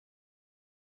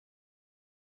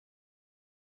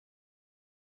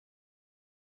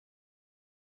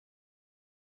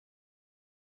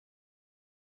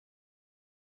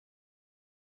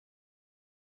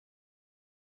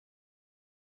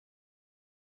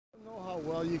don't know how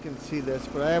well you can see this,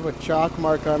 but I have a chalk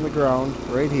mark on the ground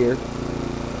right here.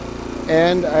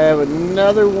 And I have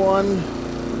another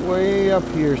one way up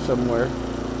here somewhere.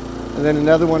 And then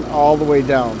another one all the way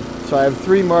down. So I have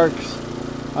 3 marks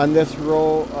on this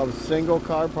row of single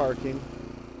car parking.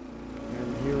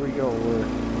 And here we go. We're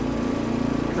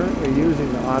currently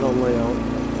using the auto layout.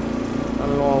 I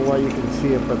don't know why you can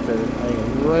see it, but I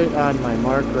am right on my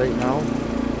mark right now.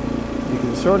 You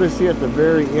can sort of see at the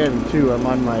very end too. I'm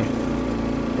on my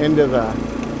end of the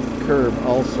curb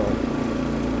also.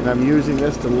 And I'm using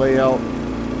this to lay out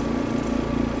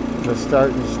the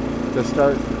start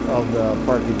of the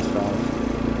parking stalls.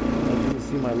 As you can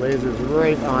see, my laser's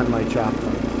right on my chalk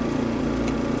mark.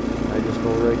 I just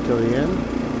go right till the end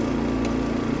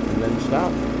and then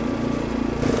stop.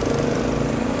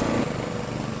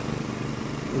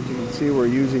 As you can see, we're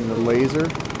using the laser,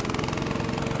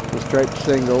 the striped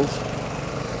singles.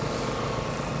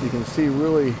 You can see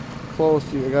really close.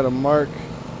 You got a mark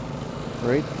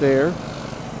right there.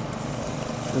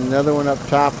 Another one up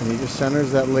top, and he just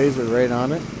centers that laser right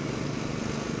on it,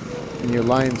 and your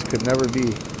lines could never be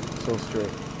so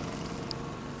straight.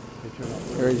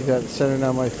 There he's got it centered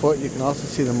on my foot. You can also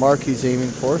see the mark he's aiming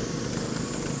for.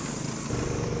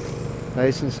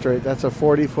 Nice and straight. That's a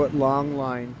 40-foot long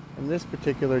line. In this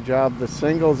particular job, the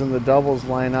singles and the doubles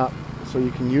line up, so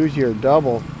you can use your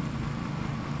double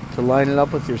to line it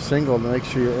up with your single to make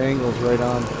sure your angle's right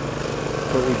on.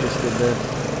 That's what we just did there.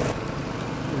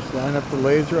 Just line up the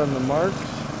laser on the marks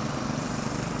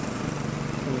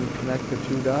and then connect the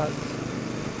 2 dots.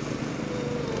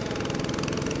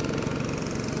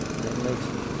 It makes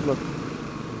it look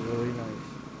really nice.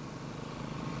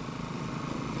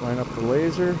 Line up the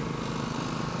laser.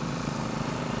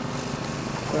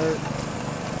 Start.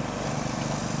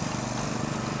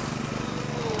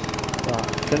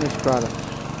 Finished product.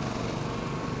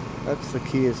 That's the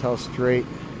key, is how straight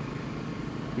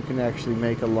you can actually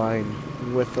make a line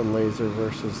with the laser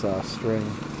versus string.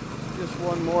 Just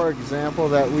one more example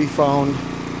that we found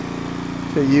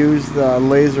to use the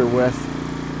laser with.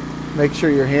 Make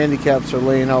sure your handicaps are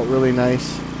laying out really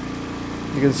nice.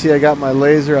 You can see I got my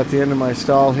laser at the end of my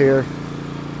stall here,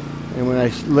 and when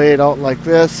I lay it out like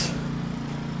this,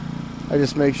 I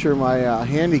just make sure my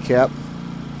handicap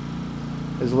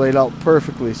is laid out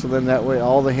perfectly, so then that way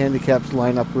all the handicaps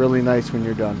line up really nice when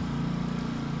you're done.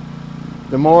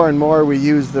 The more and more we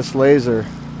use this laser,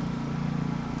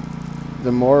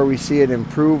 the more we see it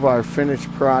improve our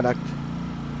finished product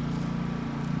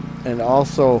and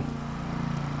also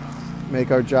make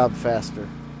our job faster.